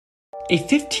A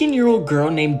 15-year-old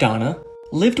girl named Donna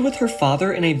lived with her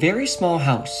father in a very small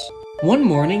house. One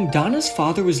morning, Donna's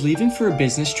father was leaving for a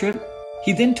business trip.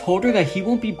 He then told her that he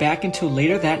won't be back until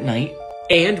later that night,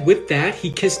 and with that, he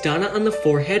kissed Donna on the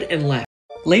forehead and left.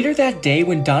 Later that day,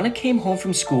 when Donna came home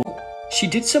from school, she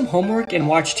did some homework and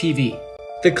watched TV.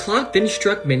 The clock then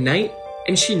struck midnight,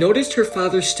 and she noticed her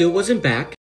father still wasn't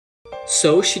back,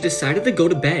 so she decided to go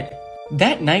to bed.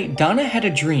 That night, Donna had a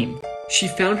dream. She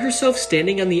found herself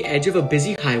standing on the edge of a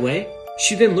busy highway.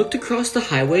 She then looked across the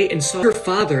highway and saw her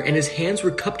father, and his hands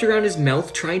were cupped around his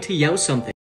mouth trying to yell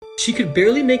something. She could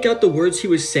barely make out the words he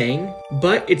was saying,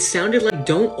 but it sounded like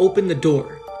 "Don't open the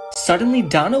door." Suddenly,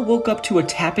 Donna woke up to a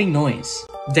tapping noise.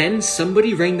 Then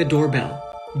somebody rang the doorbell.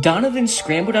 Donna then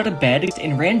scrambled out of bed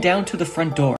and ran down to the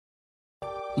front door.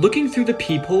 Looking through the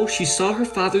peephole, she saw her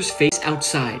father's face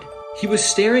outside. He was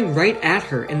staring right at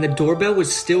her, and the doorbell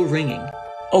was still ringing.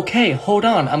 "Okay, hold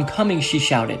on, I'm coming," she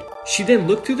shouted. She then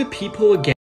looked through the peephole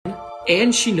again,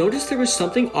 and she noticed there was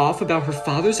something off about her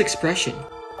father's expression.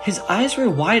 His eyes were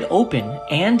wide open,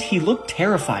 and he looked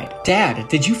terrified. "Dad,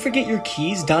 did you forget your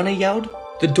keys?" Donna yelled.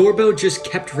 The doorbell just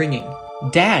kept ringing.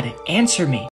 "Dad, answer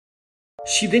me."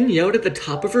 She then yelled at the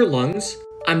top of her lungs,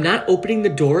 "I'm not opening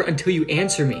the door until you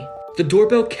answer me." The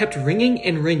doorbell kept ringing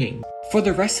and ringing. For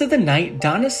the rest of the night,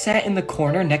 Donna sat in the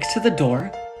corner next to the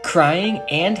door, crying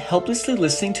and helplessly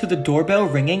listening to the doorbell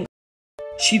ringing.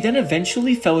 She then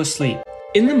eventually fell asleep.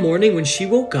 In the morning when she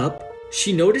woke up,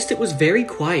 she noticed it was very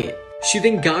quiet. She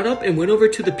then got up and went over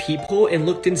to the peephole and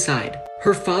looked inside.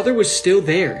 Her father was still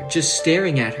there, just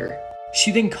staring at her. She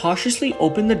then cautiously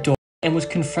opened the door and was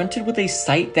confronted with a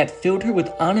sight that filled her with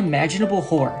unimaginable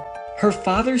horror. Her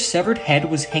father's severed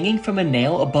head was hanging from a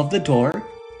nail above the door,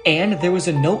 and there was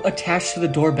a note attached to the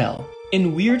doorbell.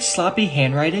 In weird sloppy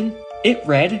handwriting, it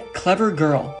read, "Clever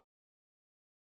girl.